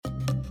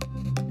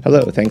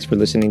Hello, thanks for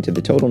listening to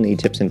the Total Knee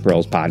Tips and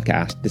Pearls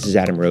podcast. This is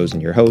Adam Rosen,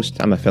 your host.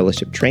 I'm a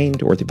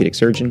fellowship-trained orthopedic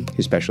surgeon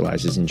who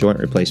specializes in joint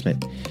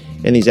replacement.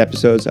 In these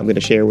episodes, I'm going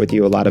to share with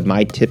you a lot of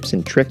my tips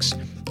and tricks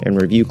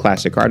and review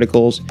classic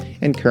articles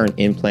and current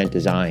implant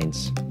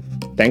designs.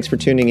 Thanks for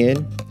tuning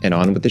in, and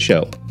on with the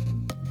show.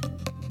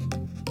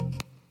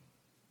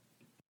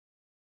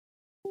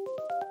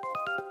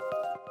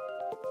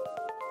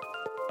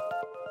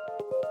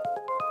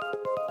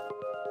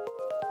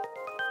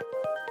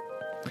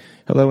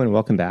 Hello and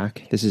welcome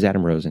back. This is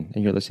Adam Rosen,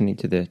 and you're listening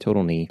to the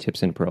Total Knee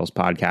Tips and Pearls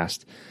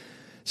podcast.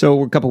 So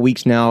we're a couple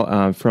weeks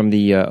now from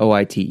the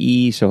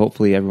OITE, so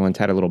hopefully everyone's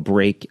had a little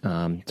break. So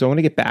I want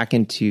to get back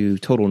into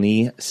total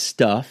knee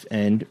stuff,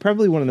 and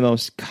probably one of the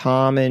most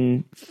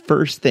common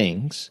first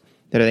things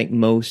that I think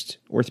most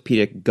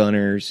orthopedic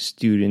gunners,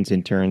 students,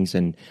 interns,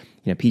 and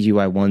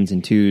PGY 1s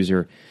and 2s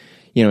are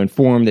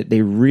informed that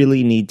they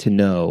really need to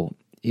know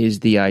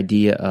is the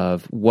idea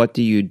of what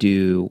do you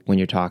do when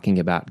you're talking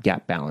about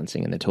gap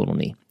balancing in the total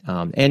knee.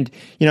 And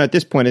at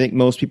this point, I think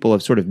most people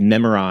have sort of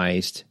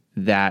memorized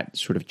that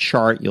sort of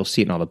chart. You'll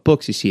see it in all the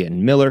books. You see it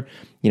in Miller.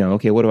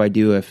 Okay, what do I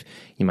do if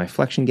my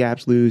flexion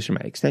gap's loose or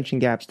my extension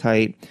gap's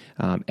tight?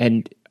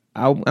 And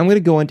I'm going to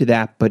go into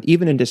that, but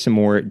even into some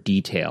more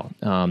detail.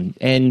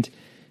 And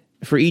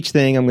for each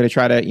thing, I'm going to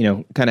try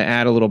to, kind of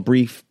add a little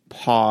brief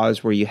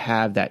pause where you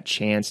have that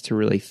chance to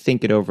really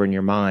think it over in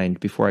your mind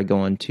before I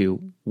go into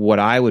what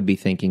I would be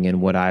thinking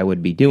and what I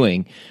would be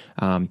doing.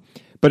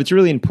 But it's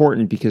really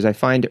important because I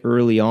find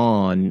early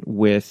on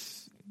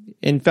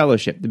in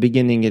fellowship, the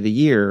beginning of the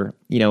year,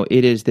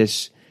 it is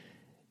this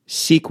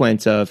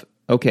sequence of,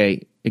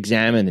 okay,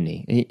 examine the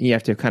knee. You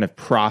have to kind of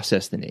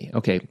process the knee.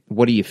 Okay,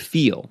 what do you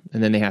feel?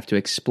 And then they have to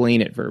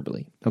explain it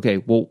verbally. Okay,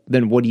 well,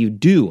 then what do you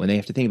do? And they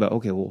have to think about,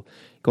 okay, well,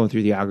 going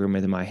through the algorithm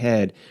in my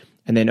head.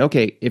 And then,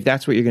 okay, if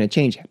that's what you're going to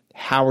change,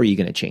 how are you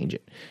going to change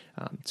it?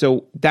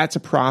 So that's a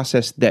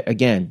process that,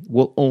 again,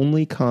 will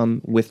only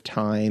come with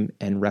time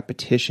and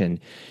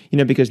repetition,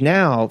 because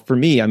now for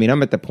me,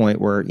 I'm at the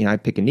point where, I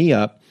pick a knee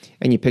up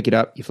and you pick it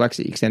up, you flex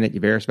it, you extend it, you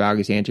varus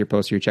valgus, anterior,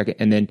 posterior, check it.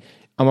 And then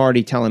I'm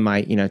already telling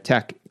my,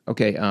 tech,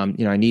 okay,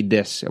 I need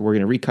this. We're going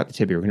to recut the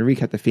tibia. We're going to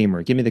recut the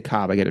femur. Give me the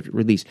cob. I get it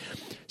released.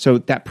 So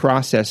that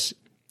process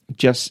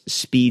just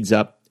speeds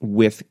up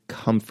with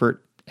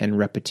comfort and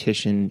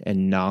repetition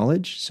and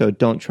knowledge. So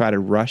don't try to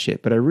rush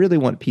it. But I really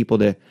want people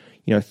to,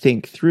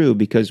 think through,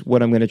 because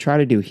what I'm going to try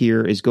to do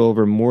here is go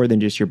over more than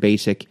just your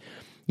basic,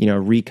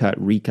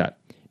 recut.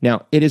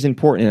 Now, it is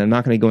important, and I'm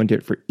not going to go into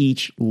it for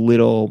each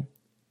little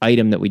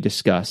item that we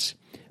discuss,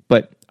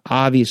 but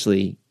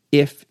obviously,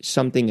 if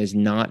something is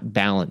not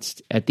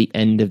balanced at the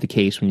end of the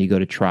case when you go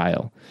to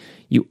trial,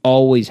 you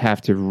always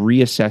have to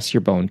reassess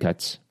your bone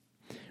cuts,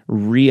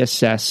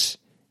 reassess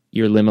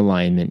your limb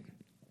alignment,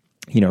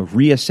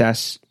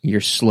 reassess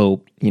your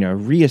slope,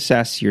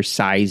 reassess your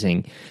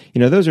sizing.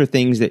 Those are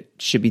things that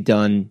should be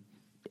done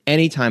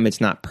anytime it's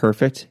not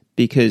perfect,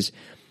 because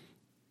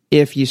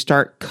if you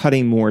start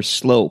cutting more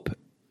slope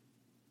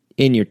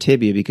in your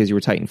tibia because you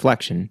were tight in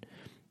flexion,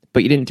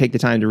 but you didn't take the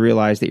time to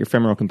realize that your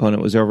femoral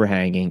component was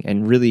overhanging,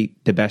 and really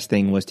the best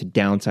thing was to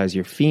downsize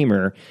your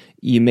femur,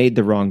 you made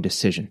the wrong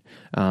decision.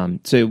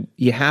 So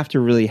you have to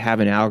really have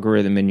an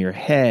algorithm in your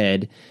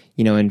head,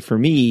 and for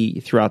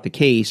me, throughout the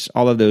case,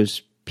 all of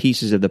those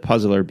pieces of the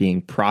puzzle are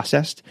being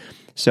processed.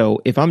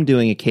 So if I'm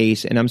doing a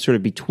case and I'm sort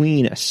of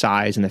between a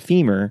size and the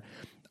femur,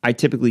 I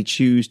typically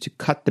choose to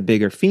cut the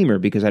bigger femur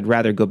because I'd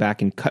rather go back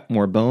and cut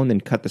more bone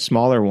than cut the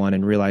smaller one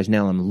and realize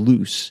now I'm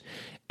loose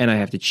and I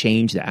have to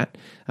change that.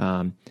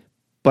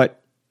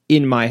 But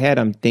in my head,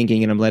 I'm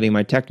thinking and I'm letting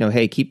my tech know,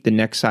 hey, keep the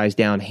neck size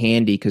down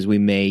handy because we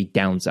may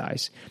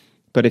downsize.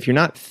 But if you're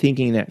not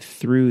thinking that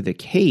through the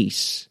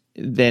case,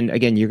 then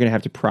again, you're going to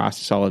have to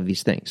process all of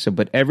these things. So,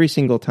 but every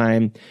single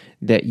time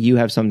that you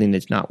have something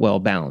that's not well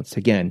balanced,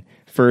 again,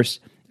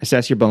 first,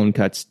 assess your bone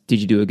cuts. Did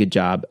you do a good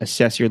job?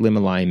 Assess your limb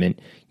alignment,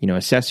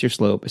 assess your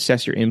slope,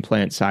 assess your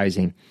implant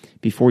sizing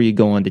before you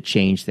go on to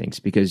change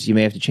things, because you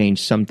may have to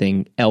change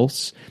something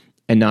else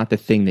and not the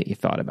thing that you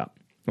thought about.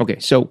 Okay,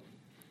 so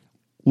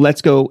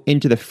let's go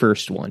into the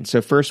first one. So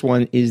first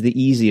one is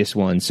the easiest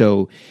one.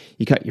 So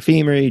you cut your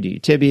femur, you do your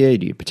tibia, you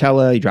do your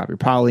patella, you drop your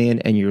poly in,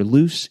 and you're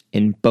loose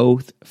in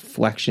both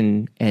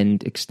flexion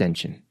and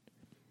extension.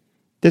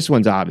 This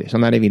one's obvious.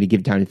 I'm not even going to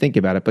give time to think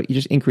about it, but you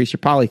just increase your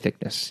poly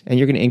thickness, and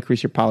you're going to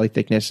increase your poly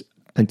thickness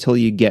until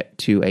you get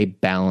to a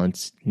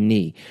balanced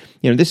knee.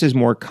 This is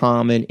more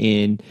common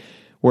in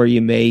where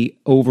you may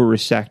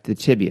over-resect the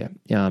tibia.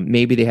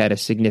 Maybe they had a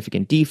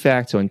significant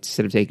defect, so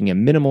instead of taking a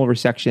minimal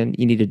resection,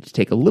 you needed to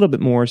take a little bit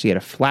more, so you had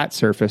a flat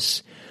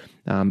surface.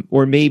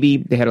 Or maybe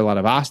they had a lot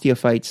of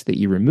osteophytes that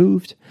you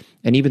removed,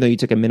 and even though you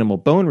took a minimal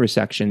bone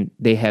resection,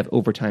 they have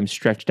over time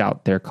stretched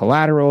out their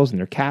collaterals and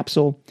their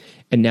capsule,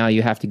 and now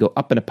you have to go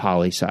up in a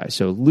poly size.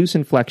 So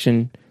loosen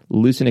flexion,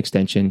 loosen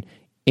extension,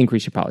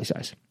 increase your poly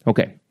size.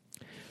 Okay,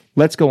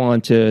 let's go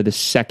on to the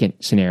second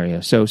scenario.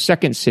 So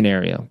second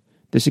scenario,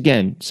 this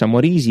again,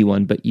 somewhat easy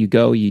one, but you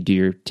do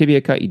your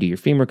tibia cut, you do your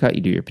femur cut,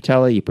 you do your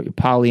patella, you put your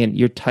poly in,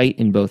 you're tight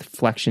in both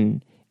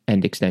flexion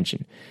and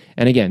extension.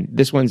 And again,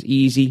 this one's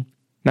easy.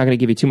 Not going to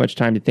give you too much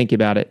time to think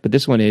about it, but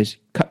this one is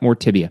cut more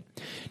tibia.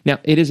 Now,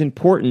 it is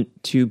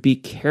important to be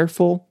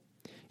careful,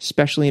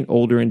 especially in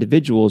older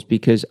individuals,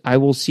 because I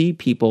will see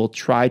people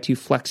try to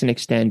flex and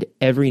extend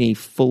every knee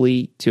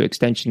fully to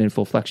extension and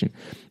full flexion.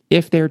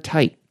 If they're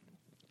tight,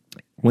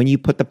 when you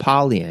put the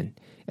poly in,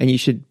 and you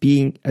should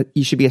be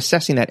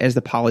assessing that as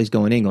the poly's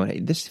going in, going, hey,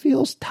 this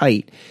feels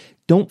tight.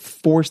 Don't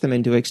force them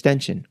into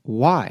extension.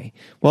 Why?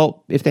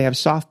 Well, if they have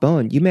soft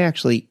bone, you may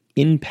actually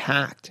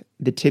impact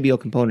the tibial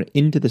component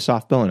into the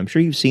soft bone. I'm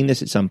sure you've seen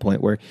this at some point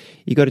where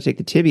you go to take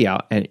the tibia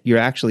out and you're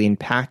actually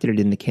impacted it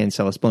in the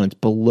cancellous bone. It's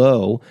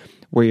below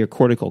where your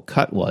cortical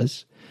cut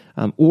was.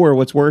 Or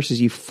what's worse is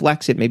you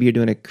flex it. Maybe you're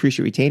doing a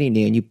cruciate retaining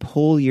knee and you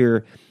pull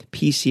your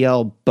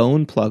PCL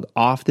bone plug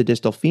off the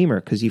distal femur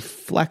because you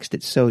flexed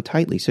it so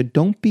tightly. So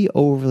don't be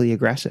overly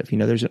aggressive.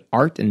 There's an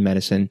art in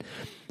medicine,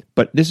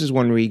 but this is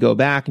one where you go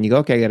back and you go,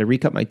 okay, I got to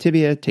recut my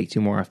tibia, take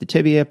 2 more off the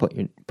tibia,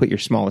 put your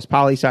smallest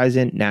poly size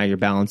in. Now you're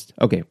balanced.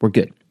 Okay, we're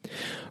good.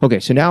 Okay,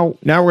 so now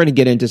we're going to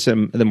get into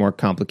some of the more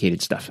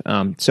complicated stuff.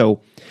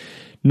 So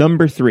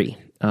number three.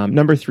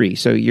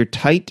 So you're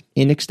tight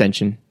in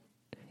extension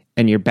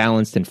and you're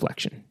balanced in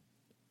flexion.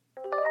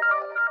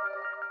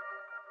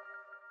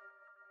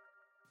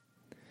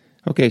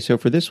 Okay, so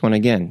for this one,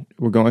 again,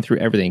 we're going through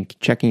everything,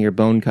 checking your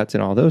bone cuts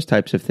and all those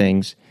types of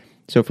things.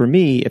 So for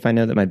me, if I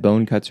know that my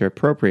bone cuts are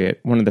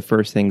appropriate, one of the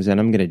first things that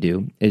I'm going to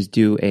do is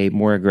do a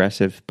more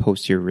aggressive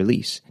posterior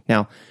release.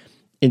 Now,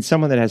 in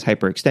someone that has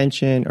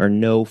hyperextension or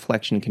no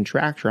flexion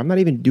contracture, I'm not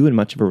even doing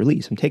much of a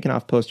release. I'm taking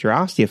off posterior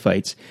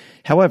osteophytes.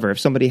 However,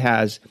 if somebody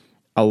has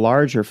a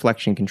larger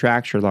flexion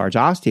contracture, large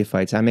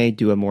osteophytes, I may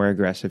do a more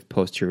aggressive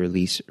posterior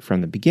release from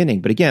the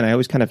beginning. But again, I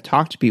always kind of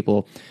talk to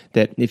people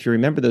that if you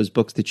remember those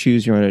books, the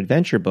Choose Your Own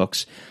Adventure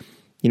books,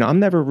 I'm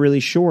never really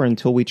sure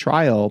until we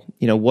trial,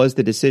 was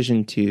the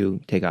decision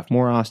to take off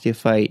more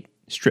osteophyte,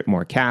 strip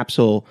more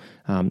capsule,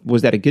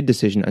 was that a good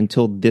decision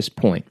until this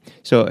point?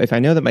 So if I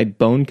know that my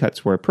bone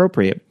cuts were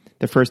appropriate,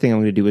 the first thing I'm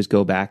going to do is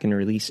go back and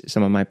release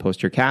some of my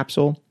posterior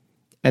capsule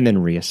and then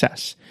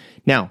reassess.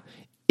 Now,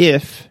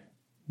 if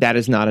that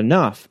is not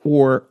enough,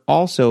 or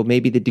also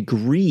maybe the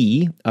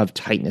degree of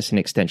tightness and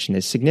extension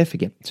is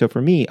significant. So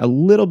for me, a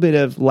little bit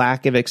of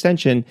lack of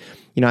extension,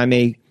 I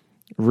may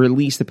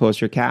release the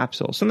posterior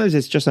capsule. Sometimes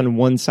it's just on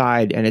one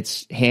side and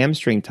it's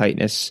hamstring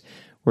tightness,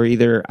 where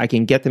either I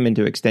can get them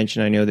into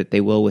extension, I know that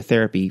they will with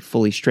therapy,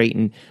 fully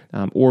straighten,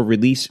 or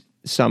release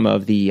some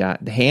of the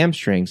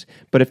hamstrings.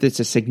 But if it's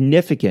a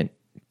significant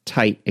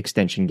tight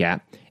extension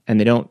gap, and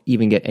they don't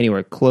even get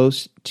anywhere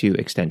close to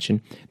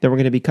extension, then we're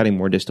going to be cutting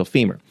more distal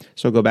femur.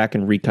 So I'll go back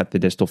and recut the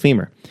distal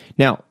femur.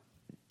 Now,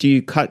 do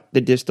you cut the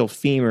distal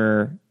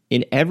femur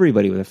in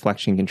everybody with a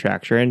flexion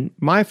contracture? And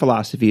my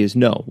philosophy is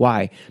no.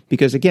 Why?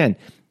 Because again,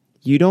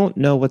 you don't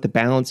know what the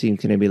balancing is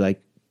going to be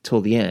like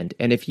till the end.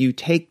 And if you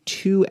take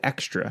 2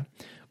 extra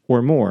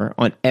or more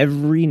on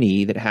every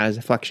knee that has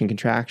a flexion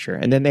contracture,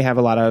 and then they have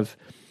a lot of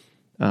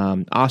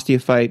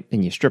osteophyte,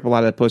 and you strip a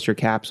lot of the posterior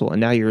capsule, and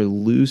now you're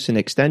loose in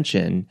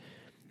extension,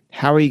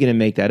 how are you going to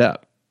make that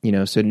up?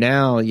 So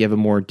now you have a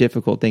more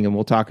difficult thing, and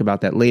we'll talk about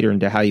that later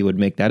into how you would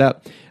make that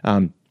up.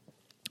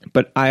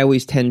 But I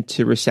always tend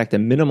to resect a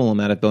minimal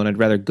amount of bone. I'd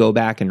rather go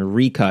back and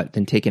recut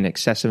than take an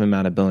excessive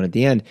amount of bone at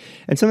the end.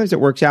 And sometimes it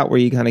works out where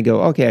you kind of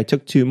go, okay, I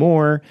took 2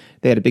 more.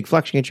 They had a big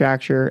flexion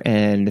contracture,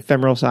 and the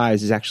femoral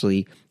size is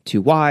actually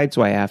too wide,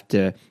 so I have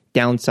to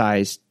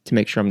downsize to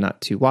make sure I'm not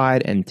too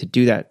wide. And to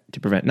do that, to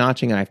prevent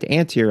notching, I have to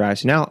anteriorize.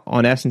 So now,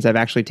 on essence, I've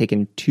actually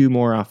taken 2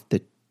 more off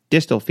the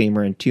distal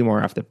femur and 2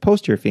 more off the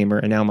posterior femur,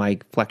 and now my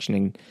flexion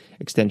and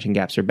extension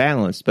gaps are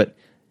balanced. But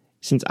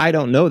since I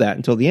don't know that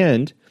until the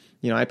end,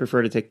 I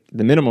prefer to take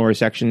the minimal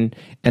resection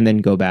and then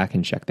go back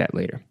and check that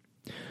later.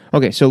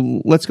 Okay,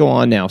 so let's go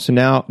on now. So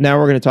now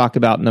we're going to talk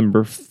about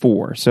number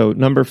 4. So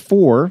number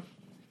 4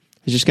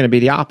 is just going to be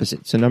the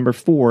opposite. So number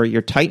 4,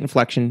 you're tight in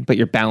flexion, but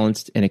you're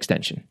balanced in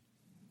extension.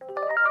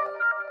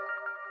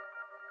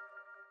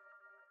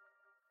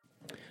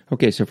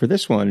 Okay, so for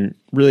this one,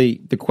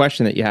 really the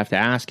question that you have to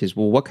ask is,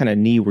 well, what kind of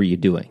knee were you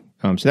doing?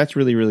 So that's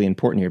really, really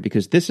important here,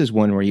 because this is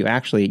one where you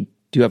actually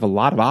do have a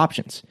lot of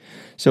options.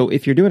 So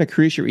if you're doing a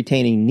cruciate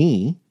retaining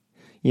knee,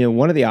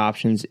 one of the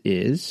options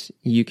is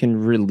you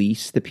can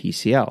release the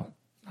PCL.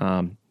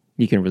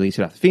 You can release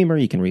it off the femur,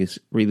 you can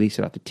release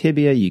it off the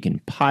tibia, you can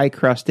pie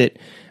crust it.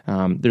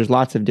 There's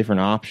lots of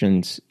different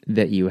options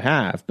that you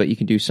have, but you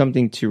can do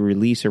something to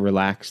release or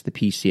relax the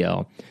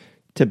PCL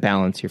to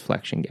balance your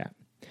flexion gap.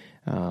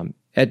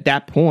 At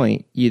that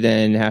point, you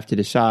then have to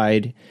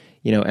decide,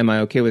 am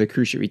I okay with a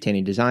cruciate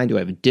retaining design? Do I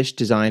have a dish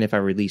design if I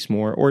release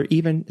more, or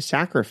even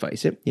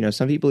sacrifice it?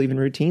 Some people even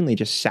routinely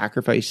just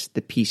sacrifice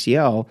the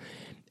PCL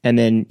and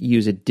then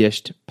use a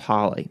dished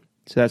poly.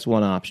 So that's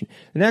one option.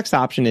 The next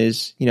option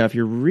is, if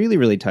you're really,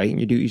 really tight and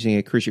you're using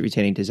a cruciate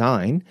retaining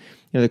design,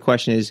 the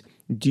question is,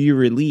 do you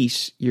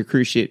release your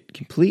cruciate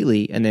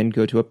completely and then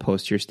go to a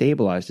posterior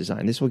stabilized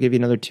design? This will give you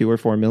another 2 or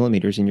 4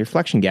 millimeters in your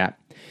flexion gap.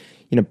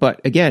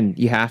 But again,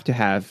 you have to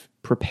have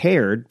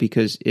prepared,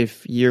 because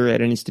if you're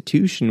at an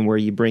institution where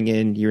you bring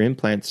in your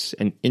implants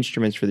and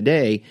instruments for the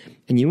day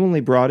and you only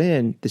brought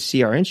in the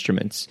CR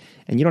instruments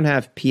and you don't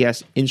have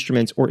PS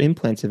instruments or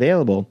implants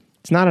available,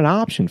 it's not an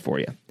option for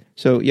you.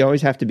 So you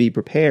always have to be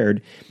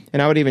prepared.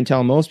 And I would even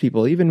tell most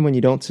people, even when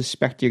you don't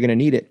suspect you're going to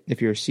need it,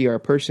 if you're a CR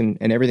person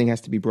and everything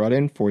has to be brought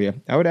in for you,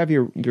 I would have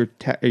your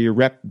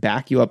rep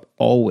back you up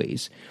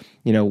always,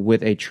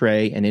 with a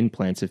tray and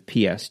implants of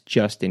PS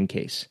just in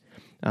case.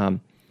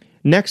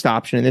 Next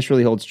option, and this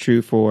really holds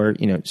true for,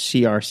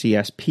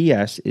 CRCS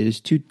PS,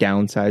 is to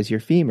downsize your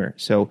femur.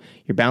 So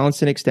you're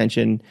balanced in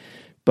extension,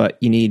 but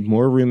you need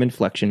more room in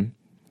flexion.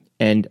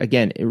 And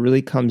again, it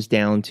really comes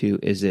down to,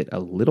 is it a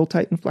little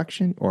tight in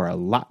flexion or a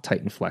lot tight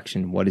in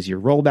flexion? What is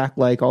your rollback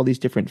like? All these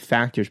different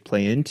factors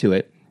play into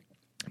it.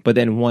 But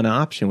then one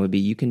option would be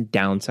you can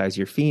downsize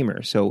your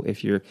femur. So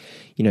if you're,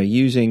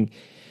 using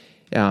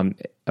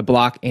a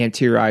block,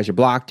 anteriorize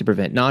block to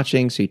prevent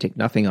notching, so you take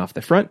nothing off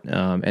the front,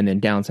 and then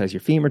downsize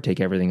your femur, take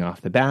everything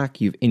off the back,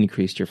 you've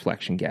increased your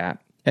flexion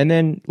gap. And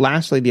then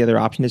lastly, the other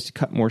option is to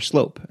cut more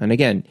slope. And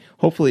again,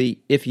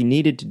 hopefully, if you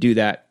needed to do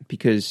that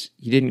because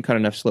you didn't cut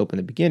enough slope in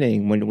the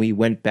beginning, when we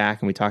went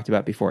back and we talked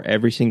about before,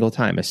 every single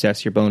time,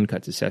 assess your bone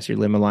cuts, assess your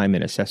limb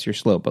alignment, assess your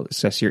slope,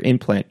 assess your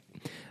implant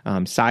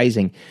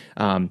sizing.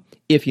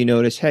 If you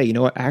notice, hey, you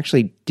know what, I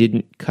actually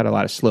didn't cut a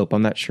lot of slope.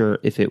 I'm not sure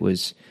if it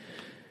was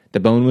the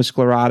bone was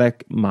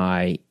sclerotic,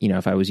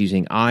 if I was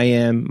using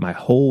IM, my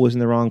hole was in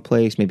the wrong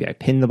place, maybe I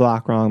pinned the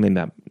block wrong,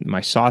 maybe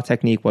my saw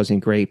technique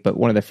wasn't great, but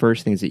one of the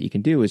first things that you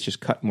can do is just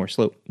cut more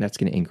slope. That's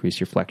going to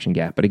increase your flexion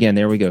gap. But again,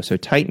 there we go. So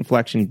tight in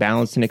flexion,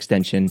 balanced in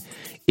extension.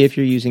 If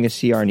you're using a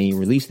CR knee,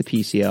 release the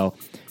PCL.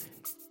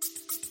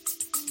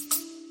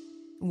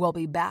 We'll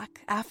be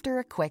back after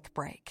a quick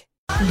break.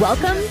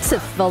 Welcome to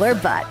Fuller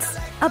Butts,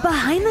 a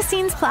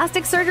behind-the-scenes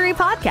plastic surgery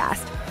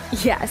podcast.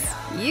 Yes,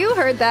 you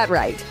heard that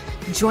right.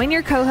 Join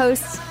your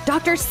co-hosts,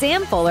 Dr.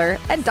 Sam Fuller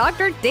and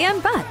Dr.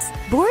 Dan Butts,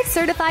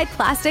 board-certified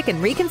plastic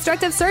and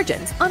reconstructive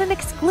surgeons, on an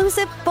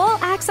exclusive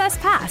full-access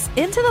pass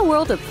into the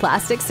world of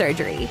plastic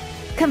surgery.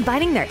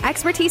 Combining their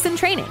expertise and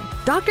training,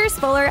 Drs.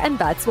 Fuller and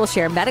Butts will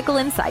share medical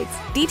insights,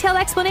 detailed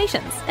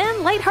explanations,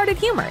 and lighthearted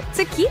humor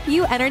to keep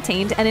you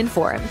entertained and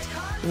informed.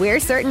 We're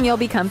certain you'll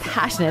become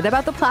passionate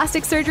about the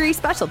plastic surgery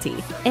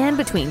specialty, and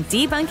between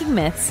debunking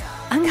myths,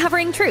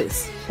 uncovering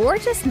truths, or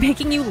just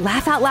making you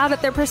laugh out loud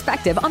at their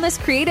perspective on this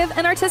creative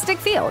and artistic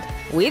field,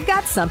 we've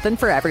got something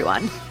for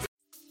everyone.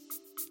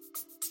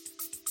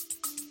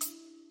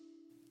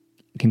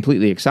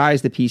 Completely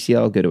excise the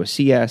PCL, go to a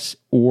CS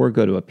or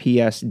go to a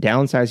PS,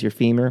 downsize your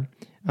femur,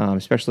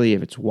 especially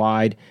if it's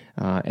wide,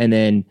 and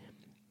then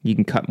you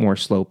can cut more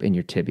slope in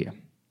your tibia.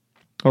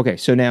 Okay,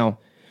 so now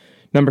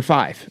number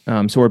 5.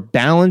 So we're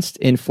balanced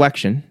in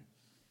flexion,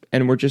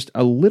 and we're just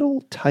a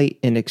little tight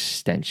in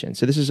extension.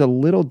 So this is a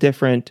little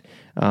different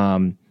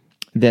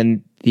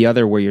than the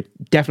other, where you're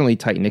definitely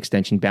tight in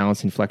extension,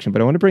 balanced in flexion.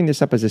 But I want to bring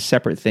this up as a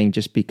separate thing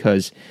just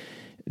because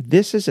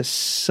this is a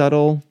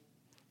subtle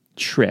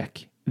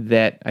trick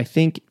that I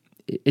think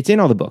it's in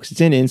all the books.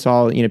 It's in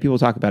Insol. People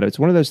talk about it. It's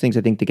one of those things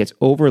I think that gets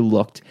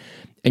overlooked,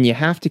 and you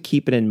have to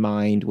keep it in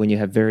mind when you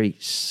have very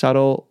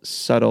subtle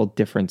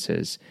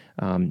differences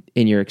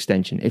in your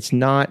extension. It's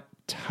not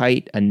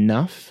tight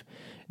enough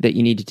that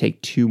you need to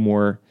take 2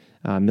 more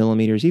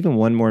millimeters, even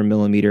 1 more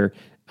millimeter,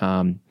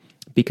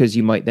 because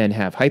you might then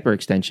have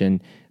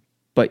hyperextension,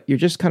 but you're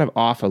just kind of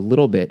off a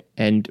little bit.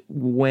 And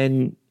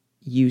when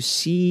you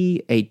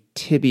see a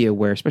tibia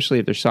where, especially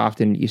if they're soft,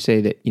 and you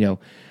say that,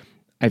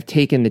 I've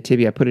taken the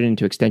tibia, I put it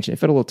into extension, it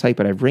felt a little tight,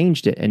 but I've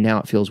ranged it, and now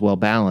it feels well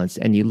balanced.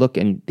 And you look,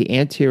 and the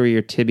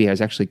anterior tibia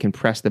has actually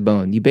compressed the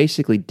bone. You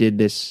basically did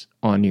this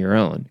on your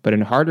own. But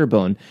in harder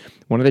bone,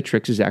 one of the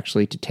tricks is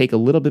actually to take a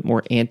little bit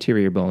more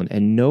anterior bone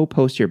and no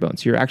posterior bone.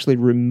 So you're actually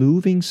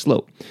removing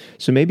slope.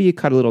 So maybe you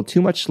cut a little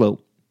too much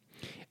slope,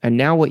 and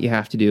now what you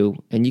have to do,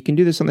 and you can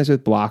do this sometimes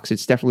with blocks,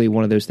 it's definitely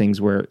one of those things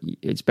where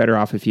it's better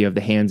off if you have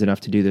the hands enough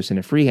to do this in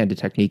a free-handed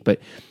technique,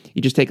 but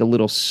you just take a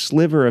little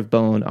sliver of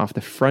bone off the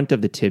front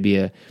of the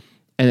tibia,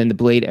 and then the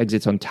blade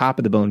exits on top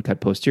of the bone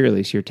cut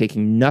posteriorly, so you're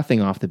taking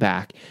nothing off the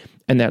back.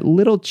 And that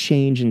little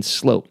change in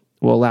slope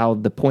will allow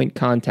the point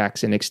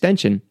contacts and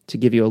extension to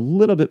give you a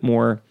little bit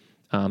more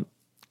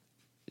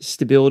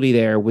stability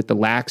there with the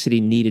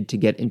laxity needed to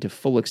get into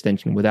full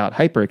extension without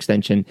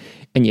hyperextension,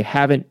 and you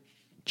haven't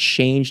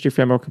changed your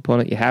femoral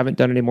component, you haven't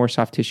done any more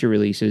soft tissue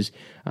releases,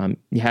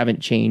 you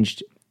haven't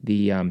changed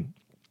the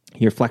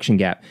your flexion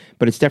gap.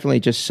 But it's definitely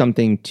just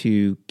something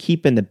to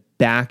keep in the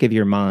back of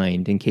your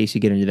mind in case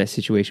you get into that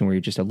situation where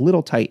you're just a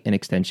little tight in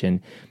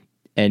extension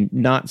and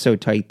not so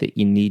tight that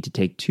you need to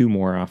take 2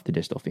 more off the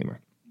distal femur.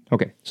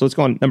 Okay, so let's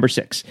go on number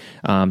 6.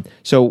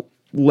 So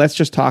let's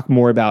just talk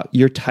more about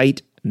your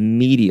tight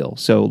medial.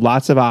 So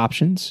lots of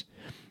options,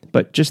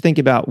 but just think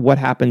about what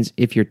happens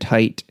if you're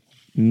tight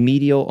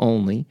medial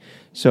only.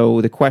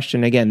 So the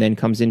question again then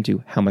comes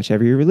into how much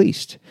have you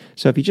released?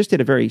 So if you just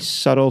did a very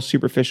subtle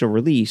superficial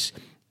release,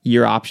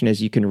 your option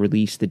is you can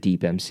release the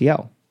deep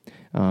MCL.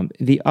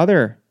 The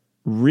other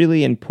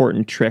really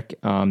important trick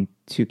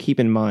to keep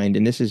in mind,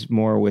 and this is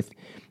more with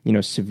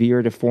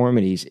severe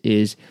deformities,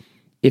 is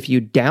if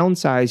you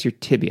downsize your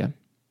tibia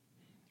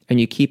and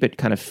you keep it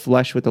kind of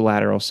flush with the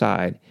lateral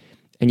side,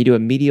 and you do a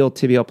medial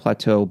tibial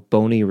plateau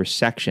bony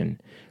resection,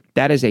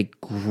 that is a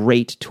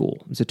great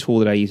tool. It's a tool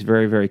that I use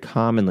very, very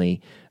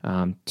commonly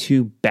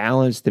to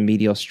balance the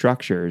medial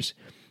structures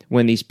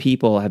when these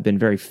people have been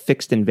very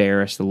fixed and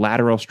varus, the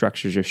lateral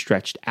structures are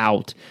stretched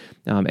out,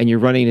 and you're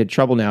running into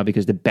trouble now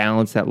because to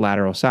balance that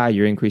lateral side,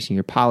 you're increasing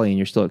your poly and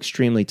you're still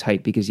extremely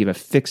tight because you have a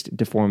fixed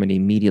deformity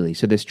medially.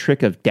 So this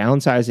trick of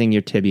downsizing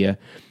your tibia,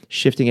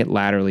 shifting it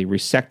laterally,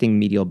 resecting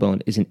medial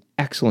bone is an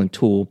excellent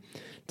tool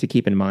to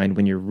keep in mind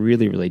when you're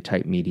really, really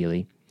tight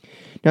medially.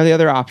 Now, the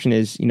other option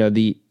is,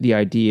 the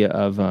idea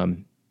of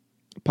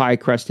pie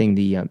crusting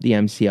the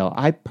MCL.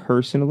 I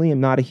personally am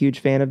not a huge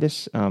fan of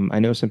this. I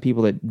know some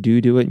people that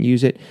do it and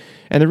use it.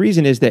 And the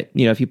reason is that,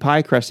 if you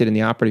pie crust it in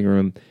the operating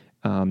room,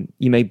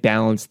 you may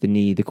balance the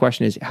knee. The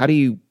question is, how do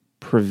you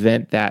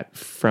prevent that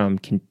from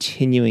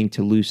continuing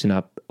to loosen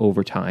up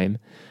over time?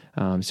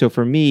 So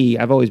for me,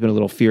 I've always been a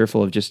little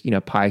fearful of just,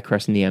 pie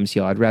crusting the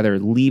MCL. I'd rather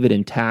leave it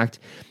intact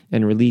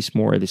and release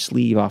more of the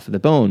sleeve off of the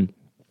bone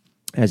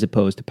as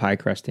opposed to pie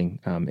crusting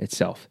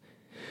itself.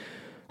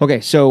 Okay,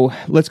 so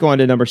let's go on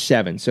to number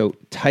 7. So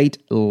tight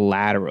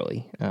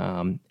laterally.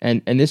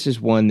 And this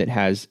is one that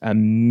has a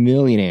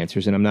million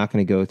answers, and I'm not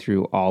going to go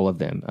through all of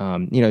them.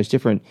 It's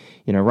different.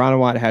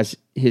 Ranawat has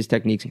his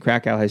techniques, and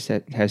Krakow has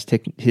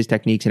his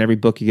techniques. In every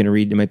book you're going to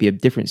read, there might be a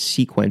different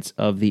sequence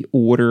of the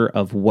order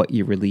of what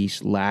you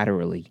release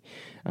laterally.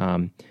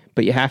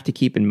 But you have to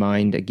keep in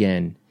mind,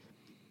 again,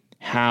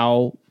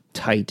 how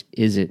tight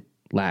is it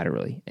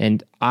laterally?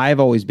 And I've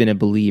always been a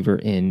believer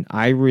in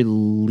I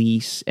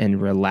release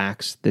and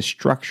relax the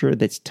structure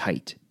that's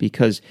tight,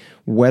 because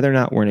whether or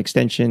not we're in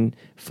extension,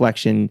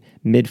 flexion,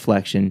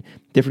 mid-flexion,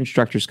 different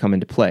structures come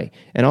into play.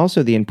 And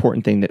also the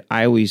important thing that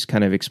I always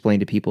kind of explain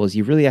to people is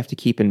you really have to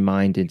keep in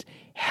mind is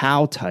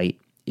how tight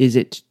is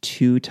it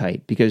too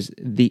tight? Because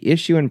the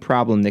issue and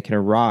problem that can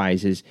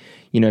arise is,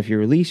 if you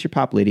release your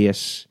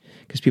popliteus,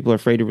 because people are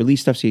afraid to release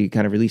stuff, so you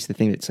kind of release the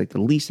thing that's like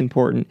the least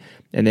important,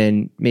 and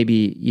then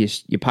maybe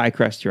you pie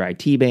crust your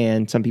IT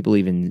band. Some people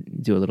even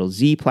do a little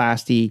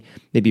Z-plasty.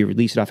 Maybe you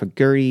release it off of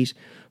Gerties.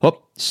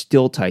 Oh,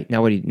 still tight.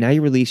 Now now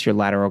you release your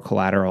lateral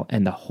collateral,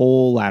 and the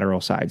whole lateral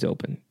side's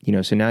open.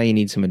 So now you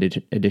need some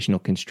additional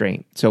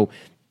constraint. So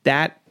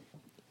that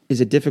is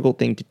a difficult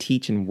thing to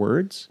teach in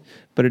words,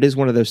 but it is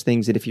one of those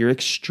things that if you're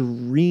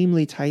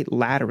extremely tight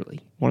laterally,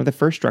 one of the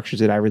first structures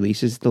that I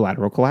release is the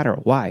lateral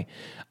collateral. Why?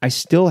 I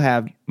still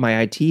have my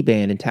IT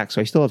band intact,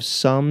 so I still have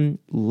some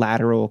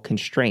lateral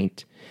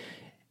constraint.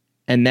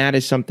 And that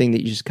is something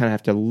that you just kind of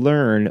have to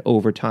learn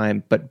over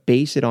time, but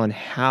base it on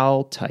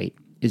how tight.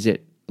 Is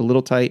it a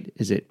little tight?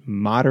 Is it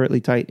moderately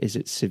tight? Is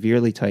it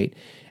severely tight?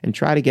 And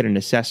try to get an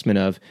assessment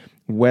of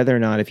whether or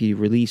not if you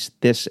release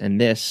this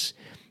and this,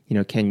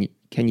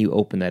 can you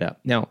open that up?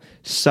 Now,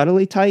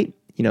 subtly tight,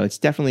 it's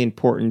definitely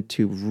important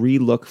to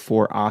relook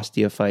for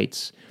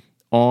osteophytes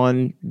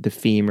on the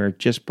femur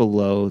just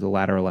below the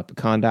lateral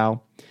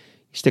epicondyle. You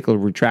stick a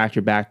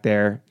retractor back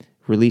there,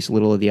 release a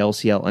little of the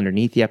LCL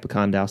underneath the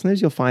epicondyle.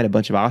 Sometimes you'll find a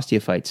bunch of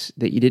osteophytes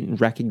that you didn't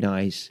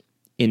recognize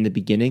in the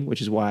beginning,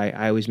 which is why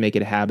I always make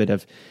it a habit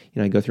of,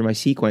 I go through my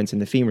sequence in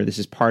the femur. This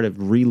is part of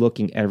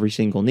relooking every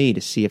single knee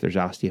to see if there's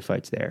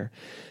osteophytes there.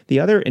 The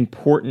other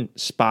important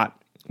spot,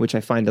 which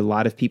I find a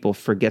lot of people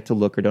forget to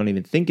look or don't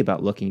even think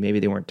about looking, maybe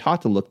they weren't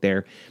taught to look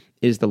there,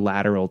 is the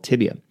lateral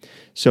tibia.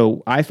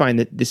 So I find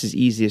that this is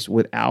easiest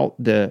without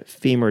the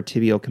femur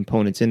tibial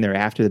components in there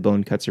after the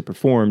bone cuts are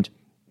performed.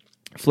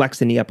 Flex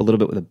the knee up a little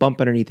bit with a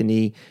bump underneath the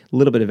knee, a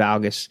little bit of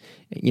valgus,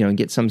 and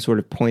get some sort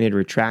of pointed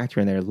retractor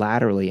in there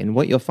laterally. And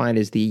what you'll find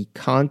is the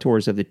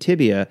contours of the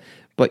tibia,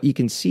 but you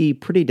can see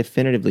pretty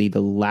definitively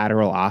the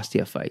lateral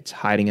osteophytes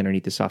hiding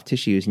underneath the soft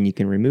tissues, and you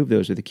can remove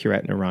those with a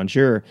curette and a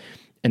rongeur,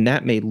 and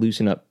that may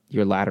loosen up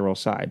your lateral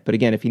side. But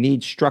again, if you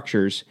need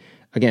structures,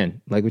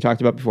 again, like we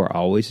talked about before,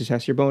 always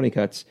assess your bony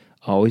cuts,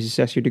 always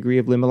assess your degree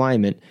of limb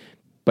alignment.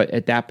 But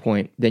at that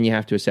point, then you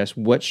have to assess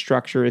what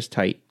structure is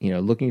tight,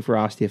 looking for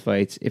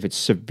osteophytes. If it's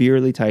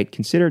severely tight,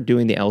 consider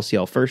doing the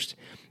LCL first.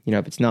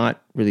 If it's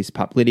not, release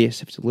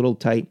popliteus. If it's a little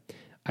tight,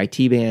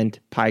 IT band,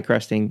 pie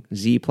crusting,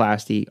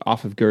 Z-plasty,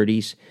 off of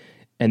Gerties,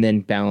 and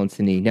then balance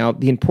the knee. Now,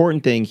 the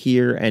important thing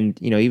here,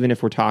 and even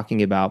if we're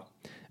talking about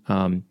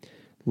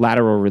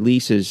lateral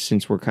releases,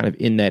 since we're kind of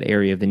in that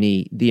area of the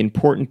knee, the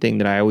important thing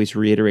that I always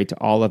reiterate to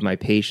all of my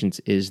patients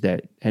is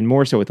that, and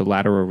more so with the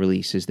lateral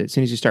release, is that as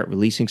soon as you start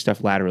releasing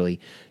stuff laterally,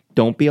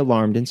 don't be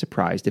alarmed and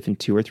surprised if in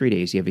 2 or 3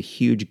 days you have a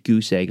huge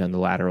goose egg on the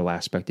lateral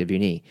aspect of your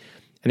knee.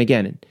 And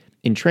again,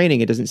 in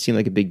training, it doesn't seem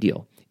like a big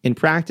deal. In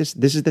practice,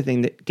 this is the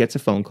thing that gets a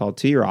phone call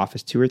to your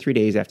office 2 or 3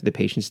 days after the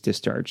patient's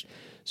discharged.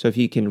 So if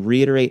you can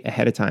reiterate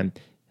ahead of time,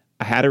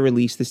 I had to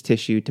release this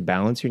tissue to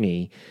balance your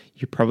knee,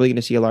 you're probably going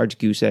to see a large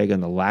goose egg on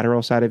the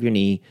lateral side of your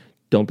knee.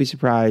 Don't be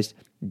surprised.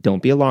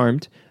 Don't be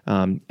alarmed.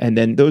 And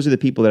then those are the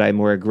people that I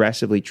more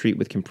aggressively treat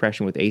with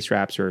compression with ACE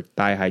wraps or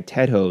thigh-high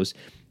TED hose,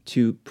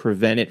 to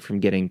prevent it from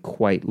getting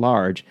quite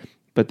large.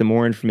 But the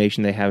more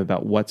information they have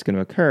about what's going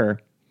to occur,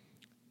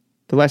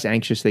 the less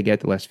anxious they get,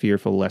 the less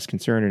fearful, the less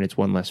concerned, and it's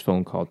one less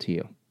phone call to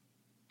you.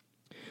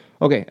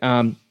 Okay,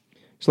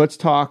 so let's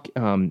talk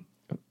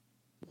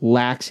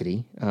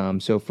laxity.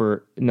 So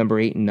for number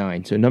 8 and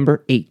 9. So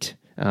number 8,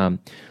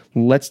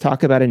 let's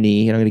talk about a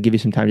knee, and I'm going to give you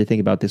some time to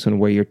think about this one,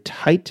 where you're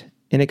tight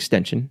in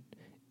extension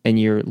and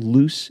you're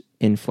loose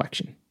in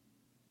flexion.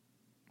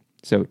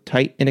 So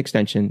tight in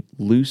extension,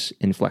 loose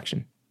in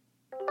flexion.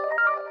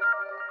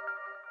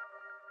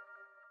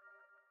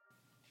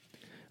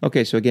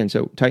 Okay, so again,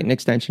 so tight in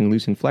extension,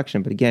 loose in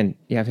flexion. But again,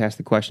 you have to ask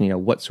the question,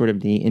 what sort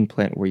of knee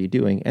implant were you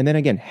doing? And then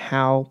again,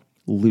 how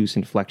loose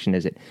in flexion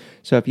is it?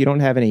 So if you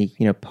don't have any,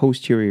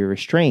 posterior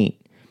restraint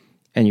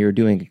and you're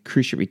doing a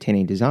cruciate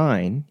retaining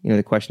design,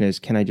 the question is,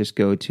 can I just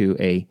go to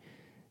a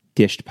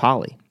dished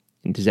poly?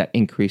 And does that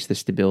increase the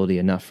stability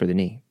enough for the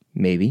knee?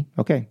 Maybe.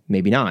 Okay,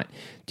 maybe not.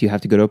 Do you have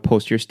to go to a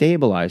posterior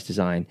stabilized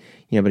design?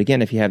 But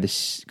again, if you have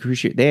this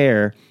cruciate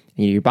there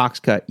and your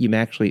box cut, you may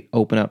actually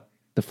open up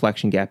the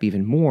flexion gap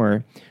even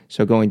more.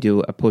 So going to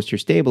a posterior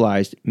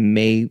stabilized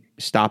may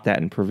stop that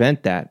and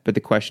prevent that. But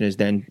the question is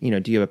then,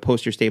 do you have a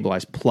posterior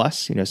stabilized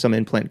plus? Some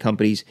implant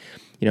companies,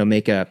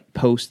 make a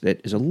post that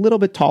is a little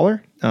bit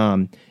taller.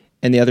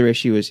 And the other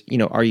issue is,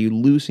 are you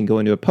loose and go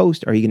into a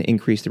post? Are you going to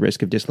increase the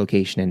risk of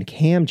dislocation and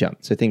cam jump?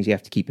 So things you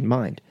have to keep in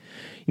mind.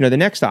 The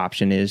next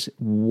option is,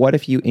 what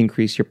if you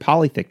increase your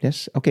poly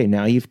thickness? Okay,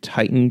 now you've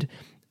tightened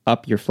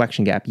up your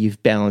flexion gap.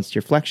 You've balanced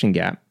your flexion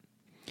gap.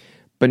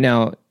 But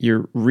now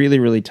you're really,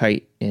 really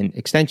tight in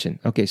extension.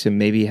 Okay, so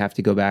maybe you have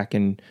to go back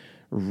and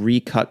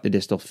recut the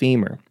distal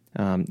femur.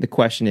 The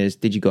question is,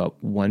 did you go up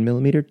 1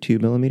 millimeter, 2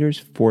 millimeters,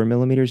 4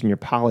 millimeters in your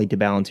poly to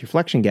balance your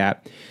flexion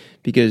gap?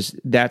 Because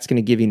that's going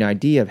to give you an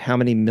idea of how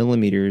many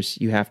millimeters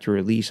you have to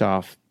release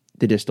off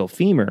the distal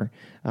femur.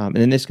 And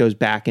then this goes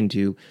back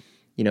into,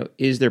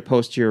 is there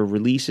posterior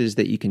releases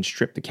that you can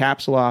strip the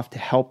capsule off to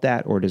help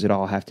that, or does it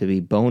all have to be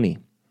bony?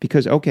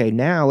 Because, okay,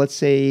 now let's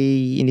say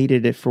you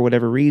needed it for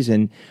whatever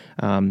reason.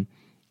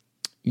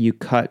 You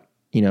cut,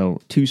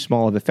 too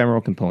small of a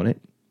femoral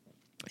component,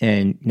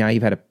 and now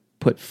you've had to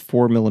put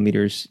 4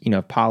 millimeters,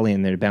 poly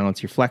in there to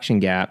balance your flexion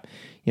gap.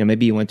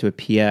 Maybe you went to a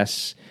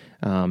PS,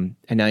 and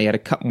now you had to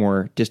cut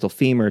more distal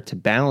femur to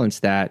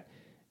balance that.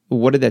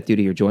 What did that do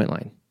to your joint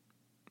line?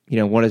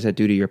 What does that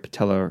do to your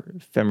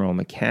patellofemoral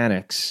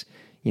mechanics?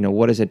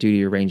 What does that do to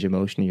your range of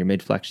motion and your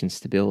midflexion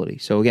stability?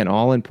 So again,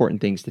 all important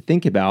things to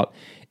think about.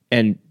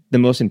 And the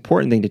most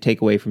important thing to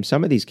take away from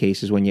some of these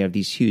cases when you have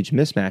these huge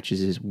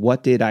mismatches is,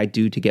 what did I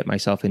do to get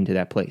myself into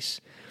that place?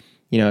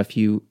 If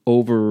you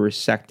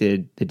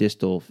over-resected the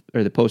distal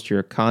or the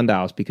posterior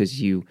condyles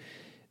because you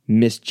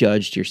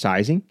misjudged your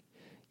sizing,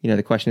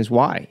 the question is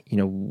why?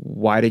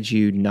 Why did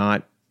you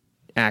not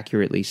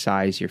accurately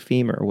size your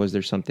femur? Or was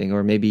there something,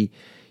 or maybe,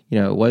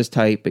 it was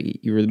tight,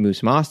 but you removed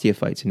some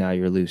osteophytes and now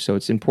you're loose. So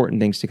it's important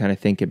things to kind of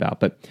think about.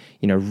 But,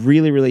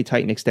 really, really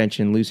tight in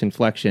extension, loose in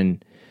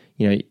flexion,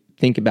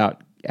 think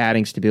about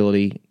adding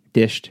stability,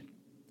 dished,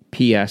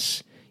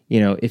 PS.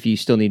 If you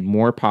still need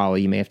more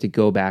poly, you may have to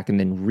go back and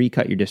then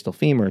recut your distal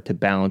femur to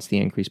balance the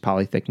increased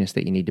poly thickness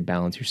that you need to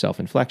balance yourself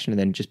in flexion, and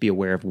then just be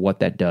aware of what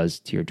that does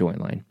to your joint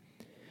line.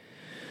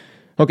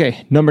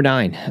 Okay, number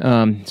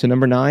 9. So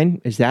number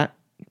 9 is that,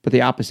 but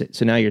the opposite.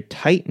 So now you're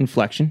tight in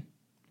flexion,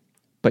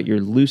 but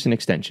you're loose in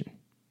extension.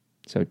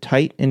 So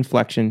tight in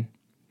flexion,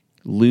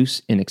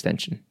 loose in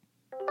extension.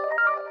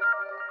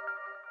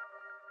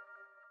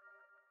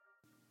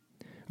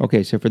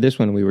 Okay, so for this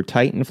one, we were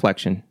tight in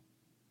flexion,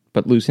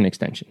 but loose in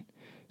extension.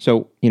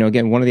 So,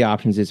 again, one of the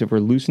options is, if we're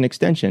loose in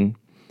extension,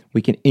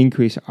 we can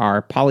increase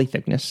our poly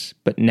thickness,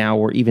 but now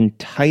we're even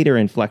tighter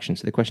in flexion.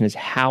 So the question is,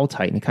 how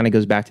tight? And it kind of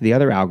goes back to the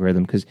other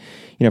algorithm, because,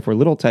 if we're a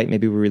little tight,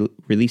 maybe we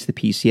release the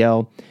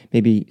PCL,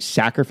 maybe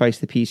sacrifice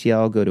the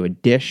PCL, go to a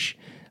dish.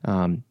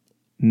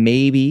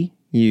 Maybe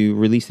you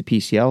release the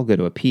PCL, go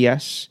to a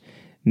PS.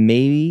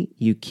 Maybe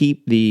you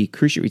keep the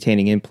cruciate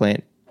retaining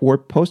implant or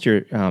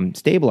posterior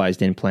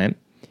stabilized implant.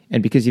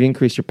 And because you've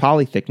increased your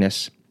poly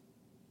thickness,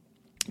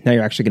 now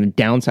you're actually going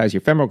to downsize your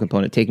femoral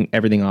component, taking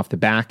everything off the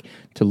back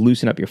to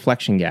loosen up your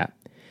flexion gap.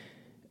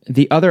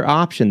 The other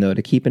option, though,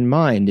 to keep in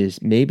mind is,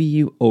 maybe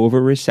you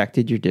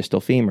over-resected your distal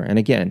femur. And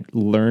again,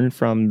 learn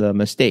from the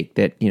mistake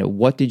that,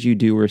 what did you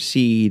do or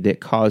see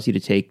that caused you to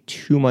take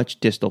too much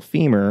distal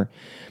femur?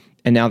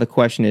 And now the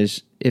question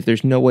is, if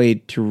there's no way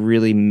to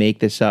really make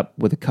this up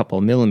with a couple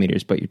of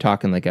millimeters, but you're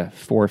talking like a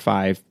 4 or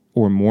 5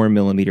 or more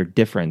millimeter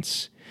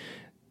difference,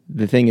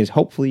 the thing is,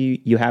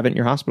 hopefully you have it in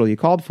your hospital, you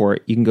called for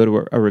it, you can go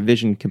to a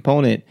revision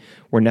component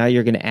where now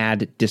you're going to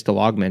add distal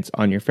augments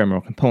on your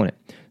femoral component.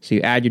 So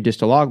you add your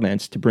distal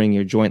augments to bring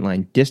your joint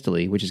line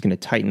distally, which is going to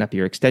tighten up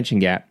your extension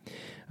gap.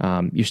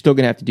 You're still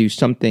going to have to do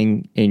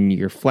something in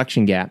your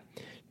flexion gap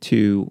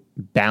to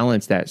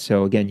balance that.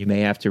 So again, you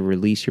may have to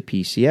release your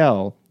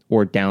PCL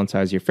or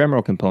downsize your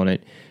femoral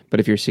component. But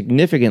if you're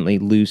significantly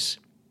loose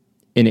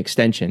in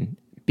extension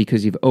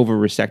because you've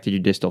over-resected your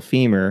distal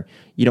femur,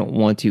 you don't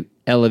want to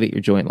elevate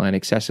your joint line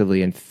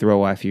excessively and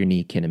throw off your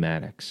knee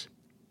kinematics.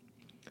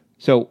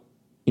 So,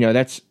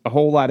 that's a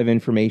whole lot of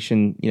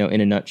information,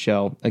 in a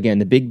nutshell. Again,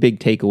 the big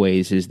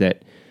takeaways is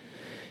that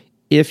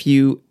if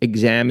you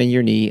examine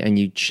your knee and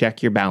you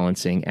check your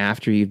balancing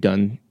after you've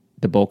done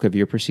the bulk of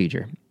your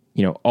procedure,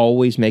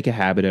 always make a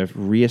habit of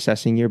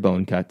reassessing your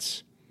bone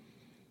cuts,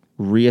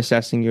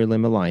 reassessing your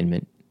limb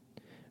alignment,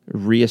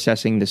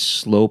 reassessing the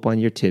slope on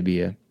your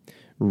tibia,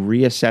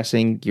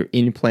 reassessing your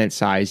implant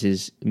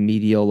sizes,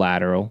 medial,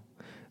 lateral,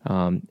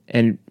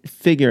 and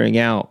figuring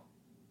out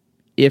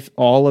if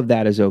all of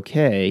that is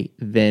okay,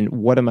 then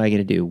what am I going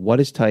to do? What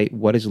is tight?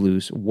 What is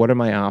loose? What are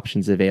my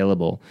options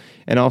available?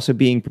 And also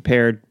being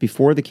prepared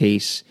before the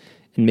case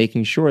and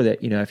making sure that,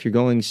 if you're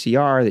going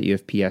CR, that you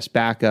have PS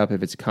backup.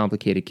 If it's a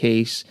complicated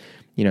case,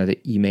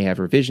 that you may have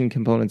revision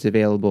components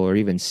available or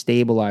even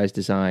stabilized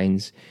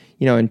designs,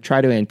 and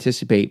try to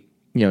anticipate,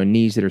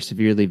 knees that are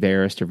severely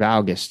varused or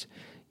valgused.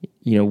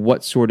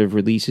 What sort of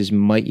releases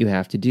might you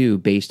have to do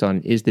based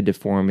on, is the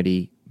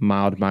deformity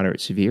mild,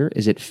 moderate, severe?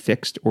 Is it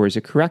fixed or is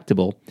it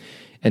correctable?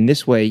 And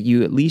this way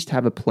you at least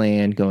have a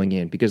plan going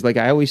in. Because like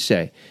I always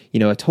say,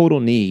 a total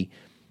knee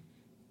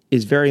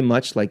is very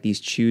much like these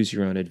choose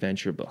your own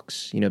adventure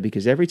books,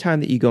 because every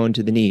time that you go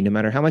into the knee, no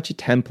matter how much you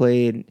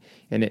template,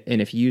 and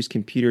if you use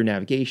computer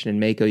navigation and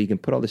Mako, you can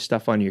put all this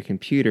stuff on your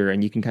computer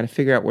and you can kind of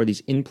figure out where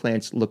these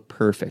implants look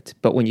perfect.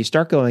 But when you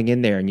start going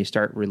in there and you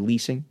start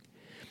releasing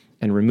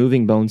and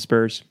removing bone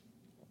spurs,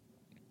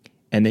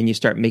 and then you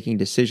start making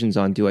decisions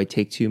on, do I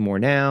take 2 more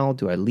now?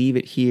 Do I leave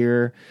it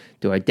here?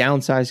 Do I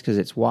downsize because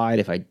it's wide?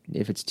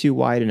 If it's too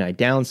wide and I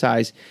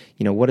downsize,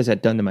 what has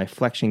that done to my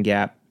flexion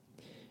gap?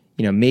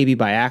 Maybe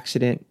by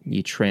accident,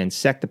 you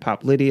transect the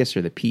popliteus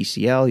or the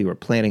PCL. You were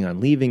planning on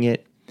leaving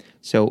it.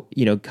 So,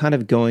 kind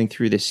of going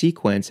through the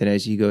sequence, and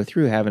as you go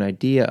through, have an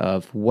idea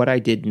of what I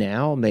did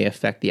now may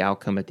affect the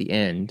outcome at the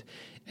end,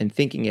 and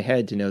thinking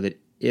ahead to know that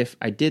if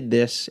I did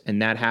this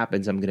and that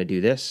happens, I'm going to do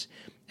this.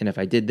 And if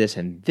I did this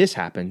and this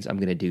happens, I'm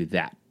going to do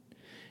that.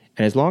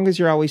 And as long as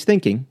you're always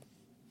thinking,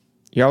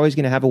 you're always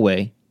going to have a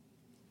way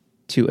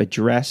to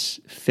address,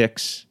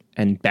 fix,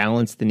 and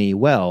balance the knee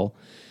well.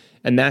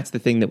 And that's the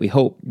thing that we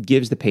hope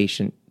gives the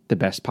patient the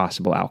best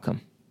possible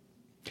outcome.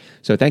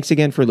 So thanks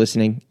again for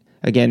listening.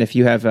 Again, if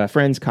you have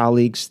friends,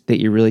 colleagues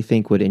that you really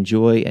think would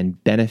enjoy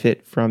and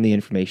benefit from the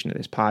information of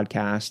this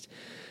podcast,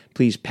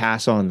 please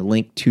pass on the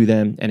link to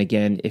them. And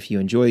again, if you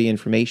enjoy the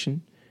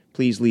information,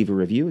 please leave a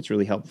review. It's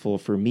really helpful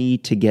for me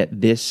to get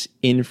this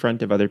in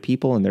front of other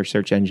people in their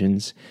search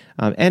engines.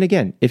 And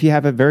again, if you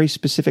have a very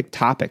specific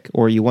topic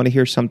or you want to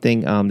hear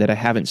something that I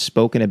haven't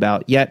spoken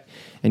about yet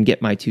and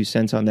get my 2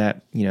 cents on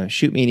that,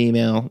 shoot me an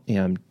email,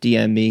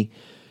 DM me,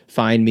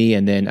 find me,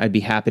 and then I'd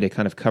be happy to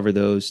kind of cover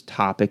those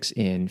topics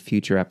in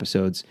future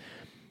episodes.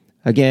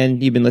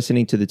 Again, you've been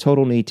listening to the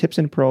Total Knee Tips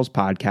and Pearls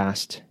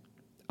podcast.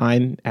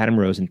 I'm Adam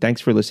Rosen.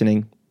 Thanks for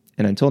listening.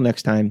 And until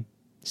next time,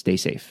 stay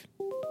safe.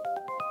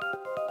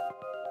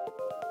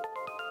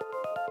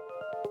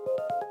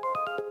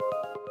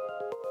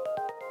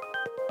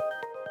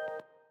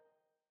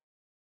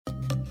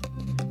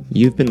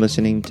 You've been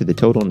listening to the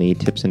Total Knee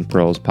Tips and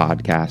Pearls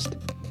podcast.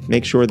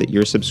 Make sure that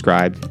you're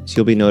subscribed so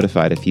you'll be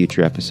notified of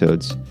future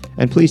episodes.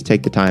 And please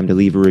take the time to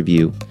leave a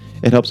review.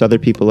 It helps other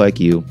people like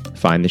you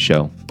find the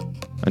show.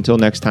 Until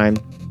next time,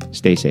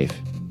 stay safe.